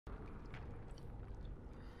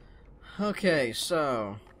Okay,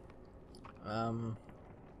 so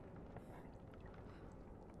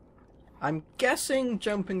I'm guessing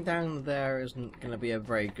jumping down there isn't going to be a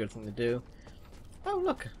very good thing to do. Oh,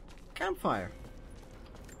 look, campfire.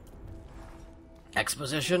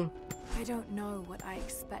 Exposition. I don't know what I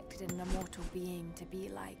expected an immortal being to be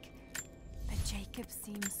like, but Jacob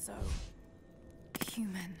seems so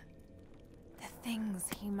human. The things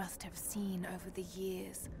he must have seen over the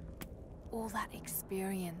years, all that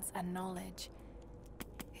experience and knowledge,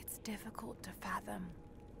 it's difficult to fathom.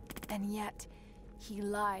 And yet, he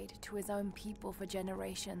lied to his own people for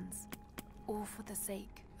generations, all for the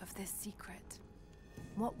sake of this secret.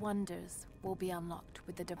 What wonders will be unlocked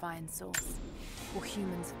with the Divine Source? Will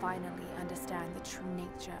humans finally understand the true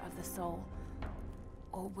nature of the soul?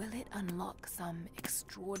 Or will it unlock some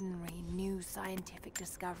extraordinary new scientific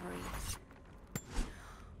discovery?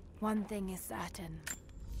 One thing is certain.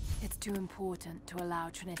 It's too important to allow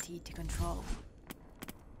Trinity to control.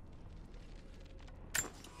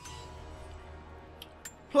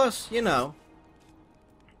 Plus, you know,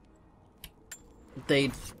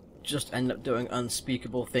 they'd just end up doing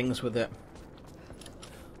unspeakable things with it.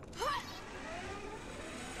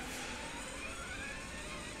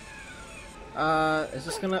 Is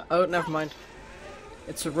this gonna... Oh, never mind.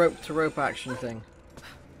 It's a rope-to-rope action thing.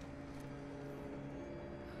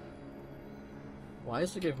 Why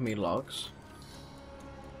is it giving me logs?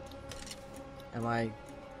 Am I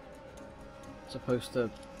supposed to...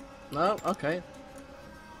 No? Okay.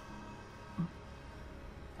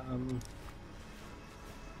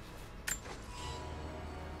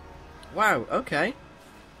 Wow, okay.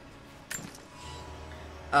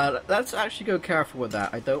 Let's actually go careful with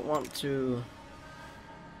that. I don't want to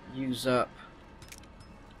use up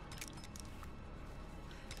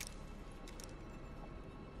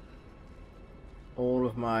all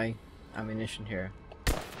of my ammunition here.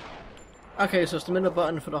 Okay, so it's the middle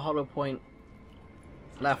button for the hollow point,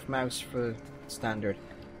 left mouse for standard.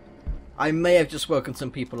 I may have just woken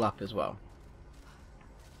some people up as well.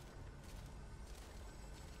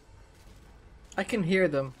 I can hear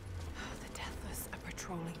them. The Deathless are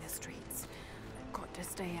patrolling the streets. Got to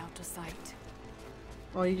stay out of sight.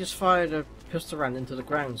 Well, you just fired a pistol round into the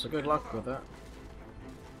ground, so good luck with that.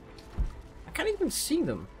 I can't even see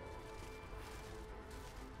them.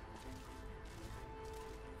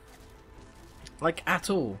 Like, at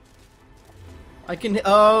all. I can...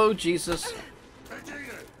 Oh, Jesus.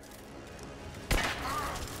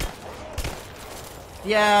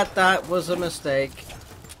 Yeah, that was a mistake.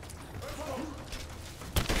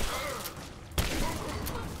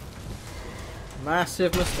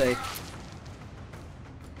 Massive mistake.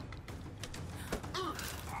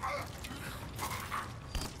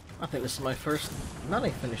 I think this is my first melee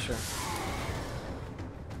finisher.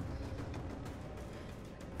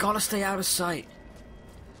 Gotta stay out of sight.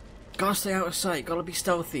 Gotta stay out of sight. Gotta be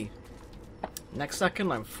stealthy. Next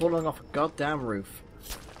second, I'm falling off a goddamn roof.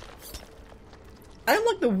 I'm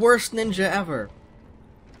like the worst ninja ever.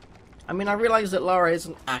 I mean, I realize that Lara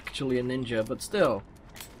isn't actually a ninja, but still.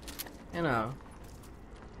 You know.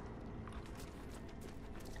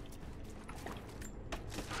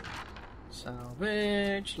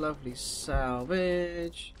 Salvage, lovely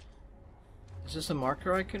salvage. Is this a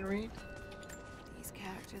marker I can read? These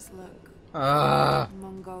characters look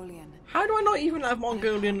Mongolian. How do I not even have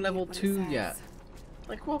Mongolian level What it 2 says. yet?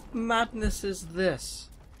 Like, what madness is this?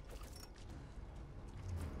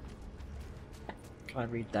 Can I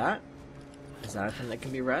read that? Is that a thing that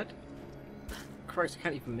can be read? Christ, I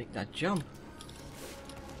can't even make that jump.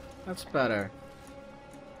 That's better.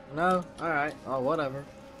 No? Alright. Oh, whatever.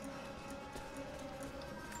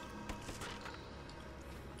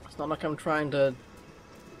 It's not like I'm trying to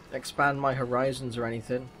expand my horizons or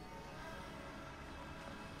anything.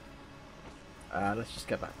 Let's just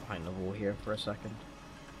get back behind the wall here for a second.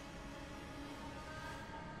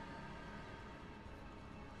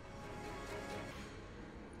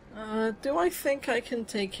 Do I think I can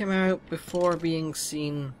take him out before being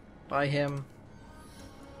seen by him?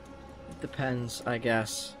 It depends, I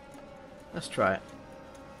guess. Let's try it.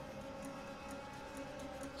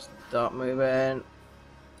 Stop moving.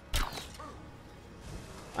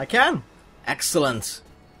 I can! Excellent!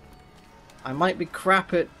 I might be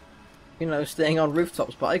crap at, you know, staying on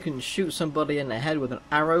rooftops, but I can shoot somebody in the head with an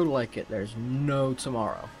arrow like it there's no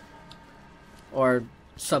tomorrow. Or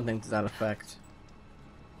something to that effect.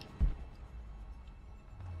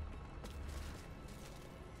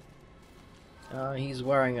 He's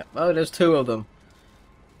wearing it. Oh, there's two of them.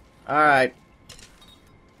 Alright.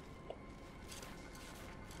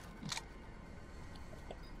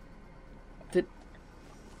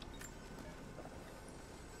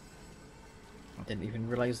 Didn't even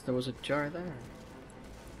realize there was a jar there.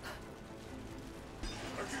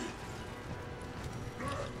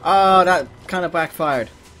 Oh, that kind of backfired.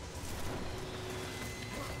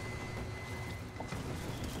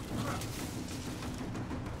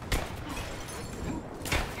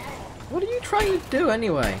 What are you trying to do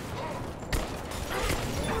anyway?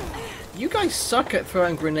 You guys suck at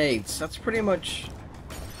throwing grenades. That's pretty much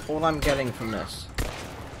all I'm getting from this.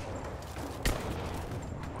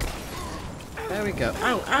 There we go.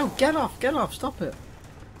 Ow, ow, get off, stop it.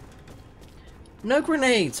 No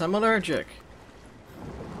grenades, I'm allergic.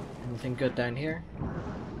 Anything good down here?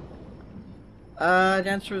 The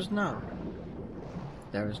answer is no.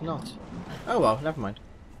 There is not. Oh well, never mind.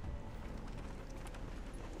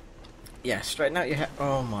 Yeah, straighten out your head.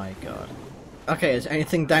 Oh my god. Okay, is there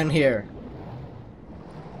anything down here?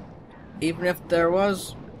 Even if there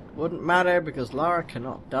was, wouldn't matter because Lara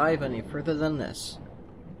cannot dive any further than this.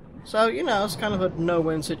 So, you know, it's kind of a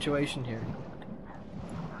no-win situation here.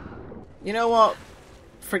 You know what?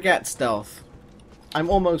 Forget stealth.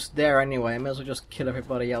 I'm almost there anyway. I may as well just kill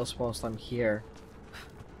everybody else whilst I'm here.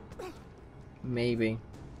 Maybe.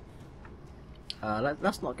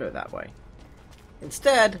 Let's not go that way.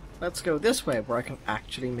 Instead, let's go this way where I can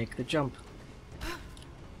actually make the jump.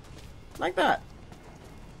 Like that.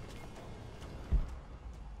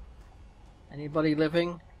 Anybody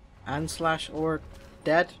living? And / or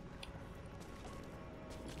dead?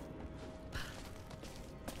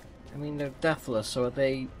 I mean, they're deathless, so are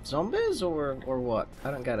they zombies or what?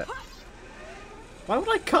 I don't get it. Why would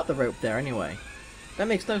I cut the rope there anyway? That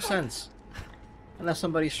makes no sense. Unless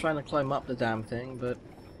somebody's trying to climb up the damn thing, but...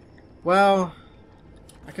 Well...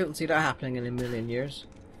 I couldn't see that happening in a million years.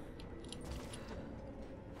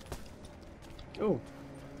 Oh.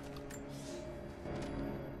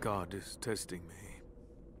 God is testing me.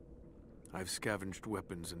 I've scavenged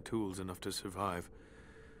weapons and tools enough to survive.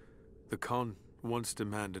 The Khan once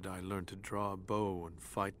demanded I learn to draw a bow and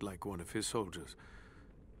fight like one of his soldiers,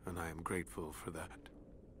 and I am grateful for that.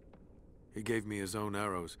 He gave me his own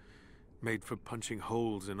arrows, made for punching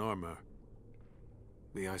holes in armor.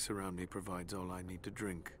 The ice around me provides all I need to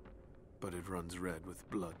drink, but it runs red with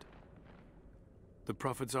blood. The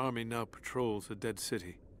Prophet's army now patrols a dead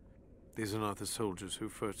city. These are not the soldiers who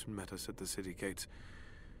first met us at the city gates.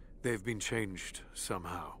 They've been changed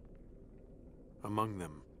somehow. Among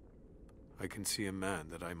them, I can see a man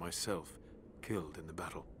that I myself killed in the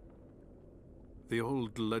battle. The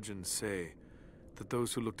old legends say that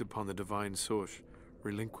those who looked upon the divine source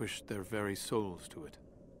relinquished their very souls to it,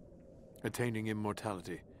 attaining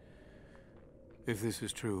immortality. If this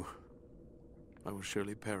is true, I will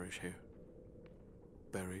surely perish here,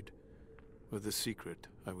 buried with the secret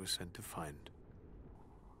I was sent to find.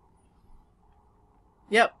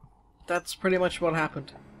 Yep, that's pretty much what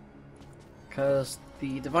happened. Because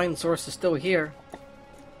the divine source is still here.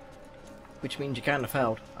 Which means you kind of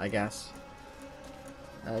failed, I guess.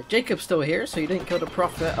 Jacob's still here, so you didn't kill the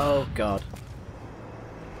Prophet. Oh god.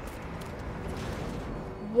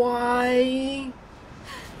 Why?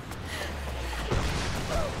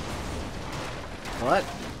 What?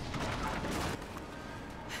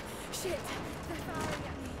 Shit, they're firing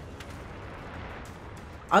at me.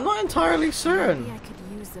 I'm not entirely certain. Maybe I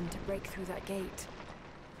could use them to break through that gate.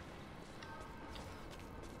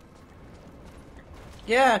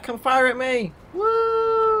 Yeah, come fire at me!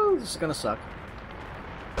 Woo! This is gonna suck.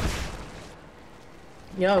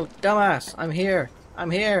 Yo, dumbass, I'm here. I'm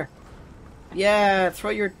here. Yeah, throw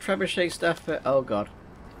your trebuchet stuff at... Oh god.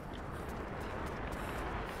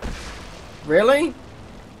 Really?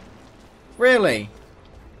 Really?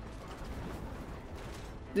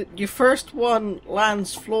 Your first one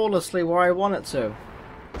lands flawlessly where I want it to.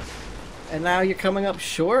 And now you're coming up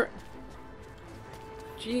short?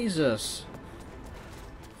 Jesus.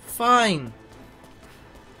 Fine.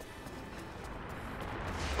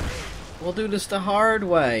 We'll do this the hard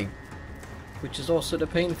way. Which is also the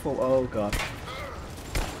painful... Oh god.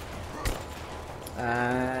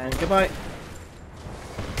 And goodbye.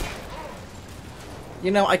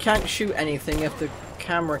 You know, I can't shoot anything if the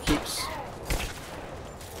camera keeps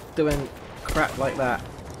doing crap like that.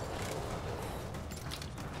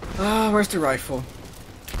 Ah, where's the rifle?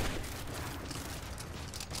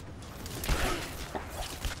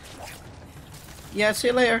 Yeah, see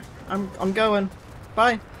you later. I'm going.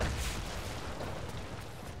 Bye.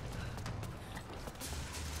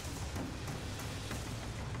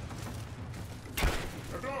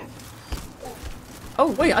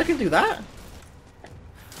 Oh wait, I can do that?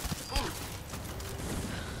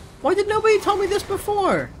 Why did nobody tell me this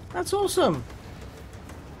before? That's awesome.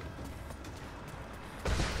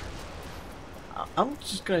 I'm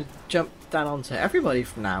just gonna jump down onto everybody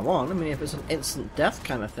from now on. I mean, if it's an instant death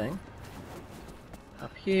kind of thing.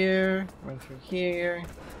 Up here, run through here.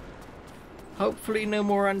 Hopefully no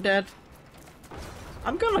more undead.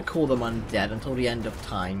 I'm gonna call them undead until the end of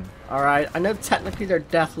time. Alright, I know technically they're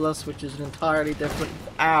deathless, which is an entirely different...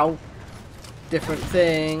 Ow! Different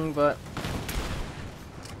thing, but...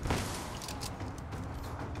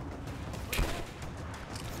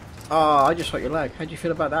 Oh, I just shot your leg. How do you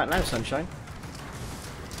feel about that now, Sunshine?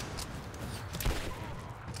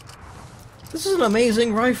 This is an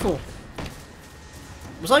amazing rifle!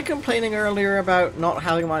 Was I complaining earlier about not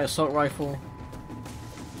having my assault rifle?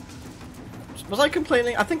 Was I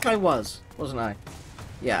complaining? I think I was, wasn't I?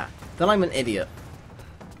 Yeah. Then I'm an idiot.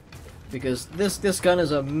 Because this gun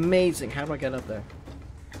is amazing. How do I get up there?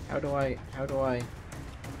 How do I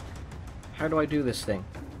do this thing?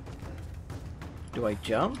 Do I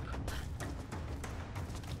jump?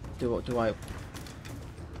 Do I...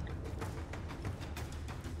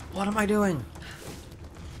 What am I doing?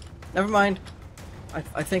 Never mind.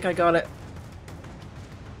 I think I got it.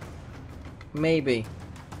 Maybe.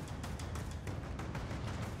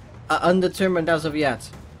 Undetermined as of yet.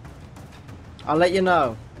 I'll let you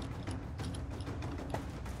know.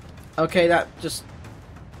 Okay, that just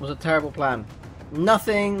was a terrible plan.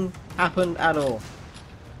 Nothing happened at all.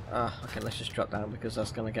 Okay, let's just drop down because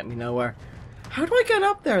that's gonna get me nowhere. How do I get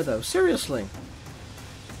up there though? Seriously.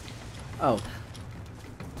 Oh.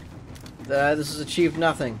 This has achieved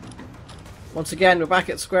nothing. Once again, we're back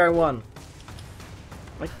at square one.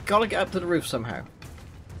 I gotta get up to the roof somehow.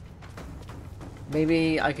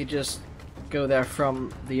 Maybe I could just go there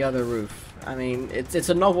from the other roof. I mean, it's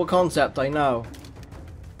a novel concept, I know.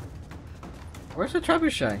 Where's the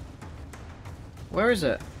trebuchet? Where is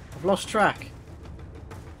it? I've lost track.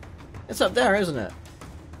 It's up there, isn't it?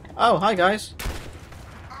 Oh, hi guys.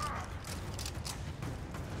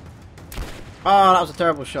 Oh, that was a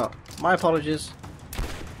terrible shot. My apologies.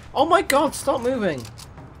 Oh my god, stop moving.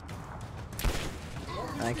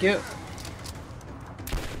 Thank you.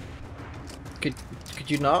 Could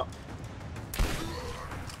you not?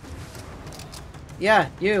 Yeah,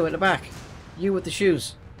 you at the back. You with the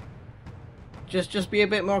shoes. Just be a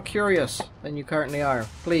bit more curious than you currently are,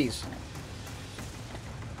 please.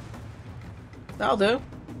 That'll do.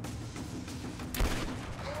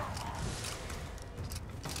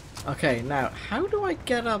 Okay, now how do I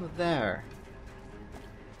get up there?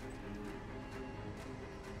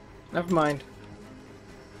 Never mind.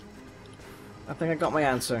 I think I got my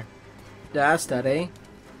answer. Yeah, steady.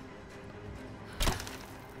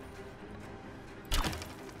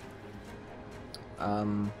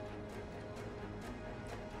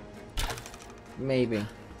 Maybe.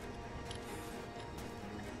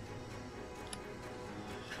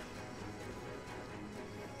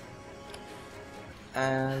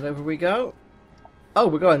 And over we go. Oh,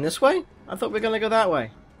 we're going this way? I thought we were going to go that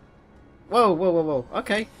way. Whoa, whoa, whoa, whoa.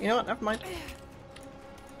 Okay, you know what? Never mind.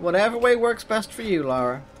 Whatever way works best for you,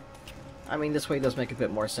 Lara. I mean, this way does make a bit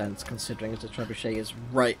more sense, considering the trebuchet is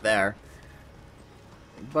right there.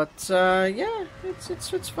 But, yeah,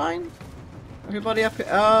 it's fine. Everybody up here...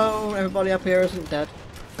 Oh, everybody up here isn't dead.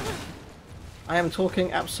 I am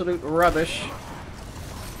talking absolute rubbish.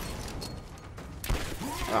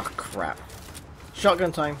 Oh, crap.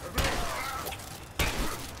 Shotgun time.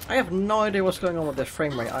 I have no idea what's going on with this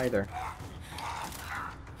frame rate either.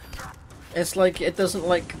 It's like, it doesn't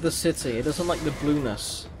like the city, it doesn't like the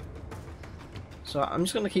blueness. So I'm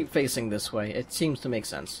just gonna keep facing this way, it seems to make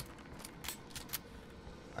sense.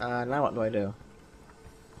 Now what do I do?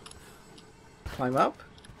 Climb up?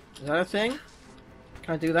 Is that a thing?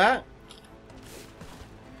 Can I do that?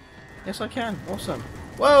 Yes I can, awesome.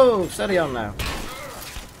 Whoa, steady on now.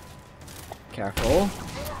 Careful.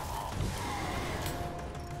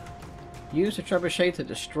 Use the trebuchet to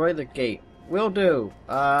destroy the gate. Will do.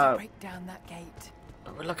 Break down that gate.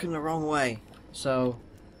 But we're looking the wrong way, so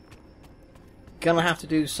gonna have to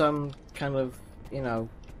do some kind of, you know,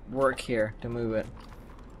 work here to move it.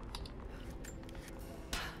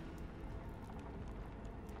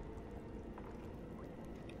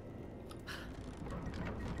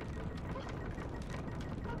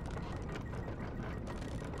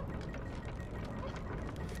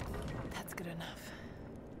 That's good enough.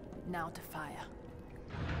 Now to fire.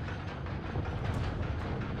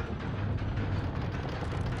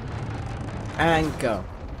 And go.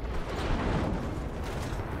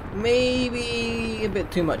 Maybe a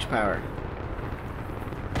bit too much power.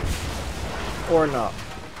 Or not.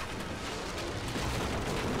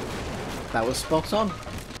 That was spot on.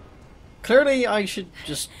 Clearly I should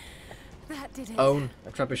just That did it. own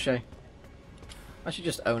a trebuchet. I should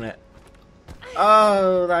just own it.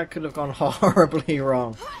 Oh, that could have gone horribly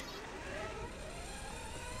wrong.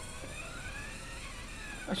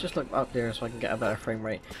 Let's just look up there so I can get a better frame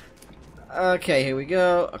rate. Okay, here we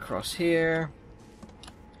go. Across here.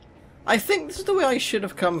 I think this is the way I should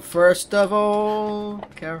have come first of all.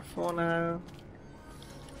 Careful now.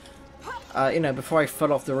 You know, before I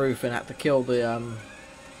fell off the roof and had to kill the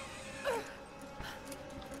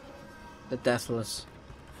Deathless.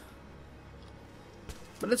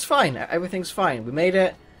 But it's fine. Everything's fine. We made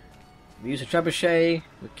it. We used a trebuchet.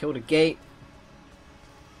 We killed a gate.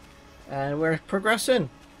 And we're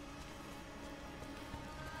progressing.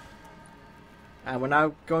 And we're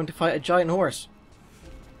now going to fight a giant horse.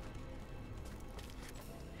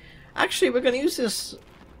 Actually, we're going to use this...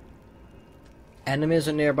 Enemies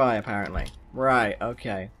are nearby, apparently. Right,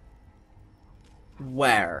 okay.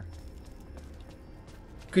 Where?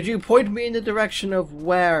 Could you point me in the direction of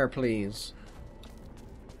where, please?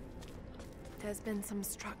 There's been some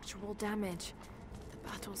structural damage. The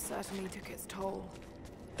battle certainly took its toll.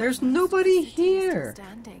 There's nobody here.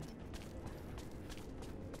 Standing.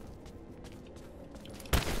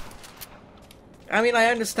 I mean, I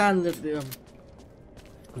understand that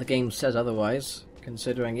the game says otherwise,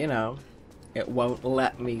 considering, you know, it won't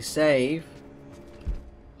let me save.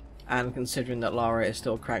 And considering that Lara is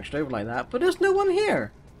still crouched over like that, but there's no one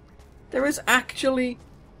here. There is actually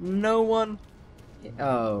no one.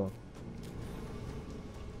 Oh.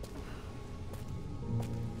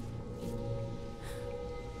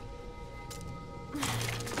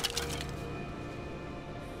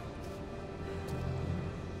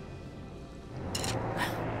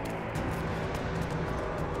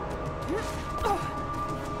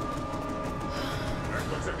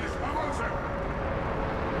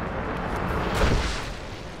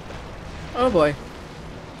 Oh boy.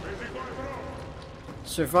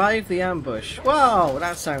 Survive the ambush. Wow,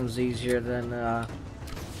 that sounds easier than no,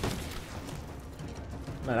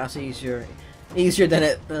 that's easier than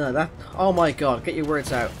it that. Oh my god, get your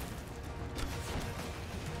words out.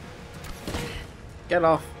 Get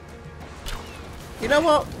off. You know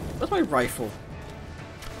what? Where's my rifle?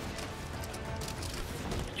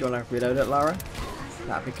 Do you wanna reload it, Lara?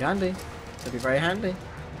 That'd be handy. That'd be very handy.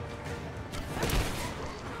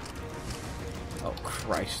 Oh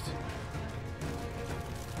Christ.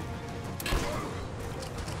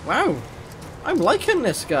 Wow, I'm liking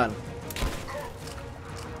this gun.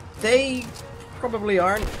 They probably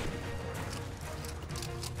aren't.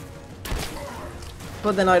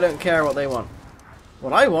 But then I don't care what they want.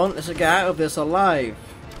 What I want is to get out of this alive.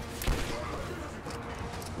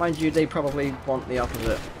 Mind you, they probably want the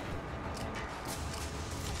opposite.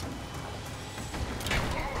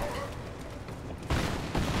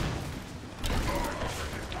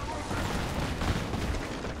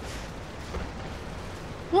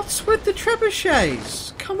 What's with the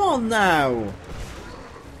trebuchets? Come on now!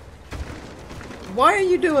 Why are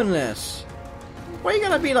you doing this? Why are you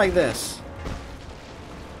gonna be like this?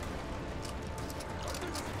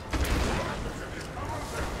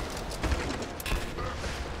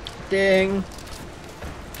 Ding!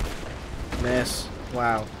 Miss.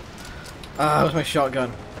 Wow. Ah, where's my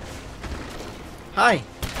shotgun? Hi!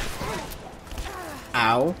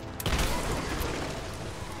 Ow.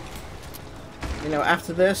 You know,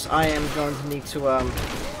 after this, I am going to need to,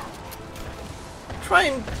 try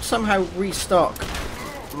and somehow restock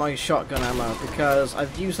my shotgun ammo, because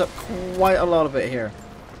I've used up quite a lot of it here.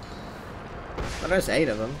 But there's 8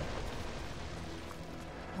 of them.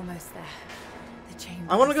 Almost there. The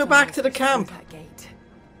chamber. I want to go back to the camp! That gate.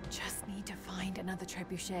 Just need to find another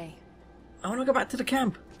trebuchet. I want to go back to the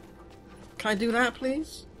camp! Can I do that,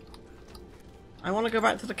 please? I want to go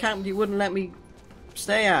back to the camp you wouldn't let me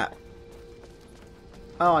stay at.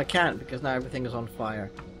 Oh, I can't because now everything is on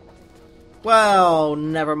fire. Well,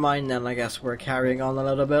 never mind then. I guess we're carrying on a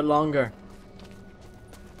little bit longer.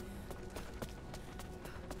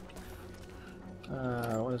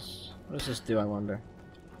 What does this do, I wonder?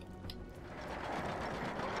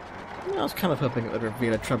 I was kind of hoping it would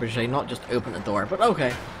reveal a trebuchet, not just open the door, but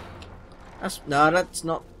okay. That's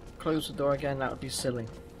not close the door again. That would be silly.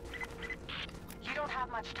 You don't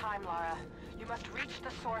have much time, Lara. You must reach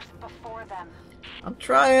the source before them. I'm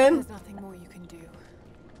trying. There's nothing more you can do.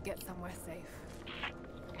 Get somewhere safe.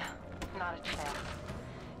 Not a chance.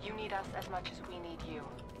 You need us as much as we need you.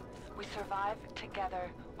 We survive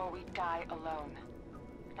together or we die alone.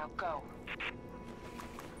 Now go.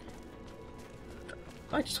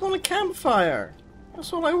 I just want a campfire.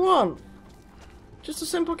 That's all I want. Just a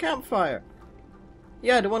simple campfire.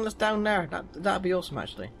 Yeah, the one that's down there. That'd be awesome,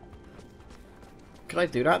 actually. Could I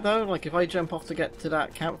do that though? Like, if I jump off to get to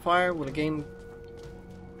that campfire, will the game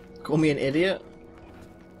call me an idiot?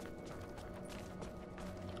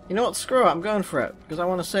 You know what? Screw it. I'm going for it because I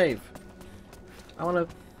want to save. I want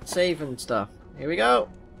to save and stuff. Here we go.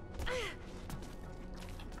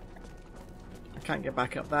 I can't get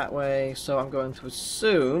back up that way, so I'm going to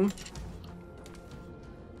assume.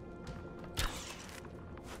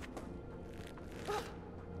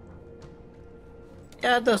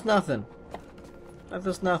 Yeah, it does nothing. That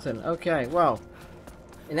does nothing. Okay, well,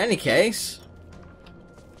 in any case,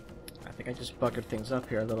 I think I just buggered things up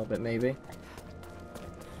here a little bit, maybe.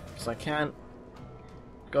 Because I can't.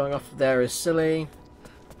 Going off of there is silly.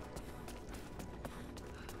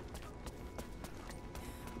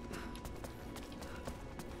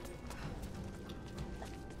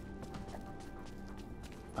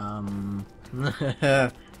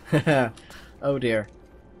 Oh dear.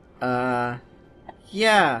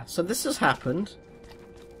 Yeah, so this has happened.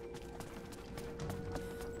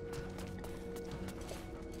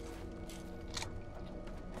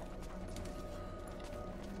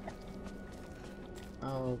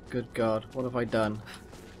 Oh, good God, what have I done?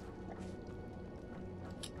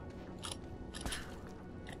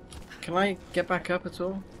 Can I get back up at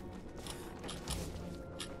all?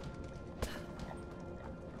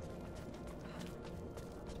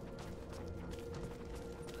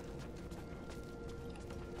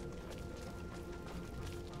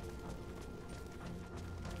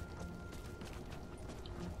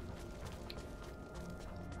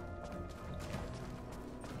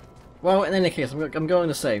 Well, in any case, I'm going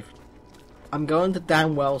to save. I'm going to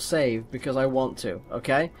damn well save because I want to,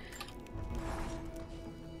 okay?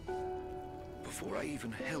 Before I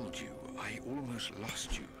even held you, I almost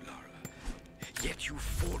lost you, Lara. Yet you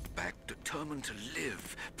fought back, determined to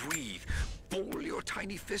live, breathe, ball your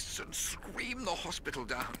tiny fists and scream the hospital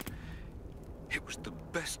down. It was the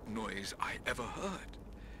best noise I ever heard.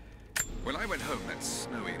 When I went home that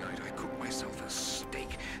snowy night, I cooked myself a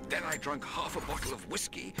steak. Then I drank half a bottle of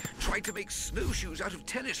whiskey, tried to make snowshoes out of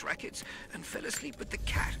tennis rackets, and fell asleep with the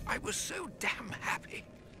cat. I was so damn happy.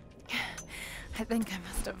 I think I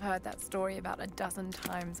must have heard that story about a dozen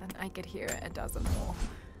times, and I could hear it a dozen more.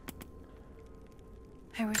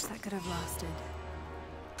 I wish that could have lasted.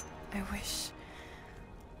 I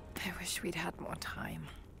wish we'd had more time.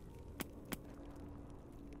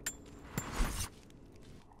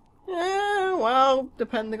 Yeah, well,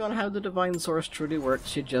 depending on how the Divine Source truly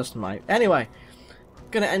works, you just might. Anyway,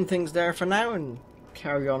 gonna end things there for now and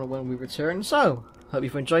carry on when we return. So, hope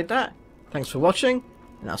you've enjoyed that. Thanks for watching,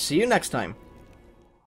 and I'll see you next time.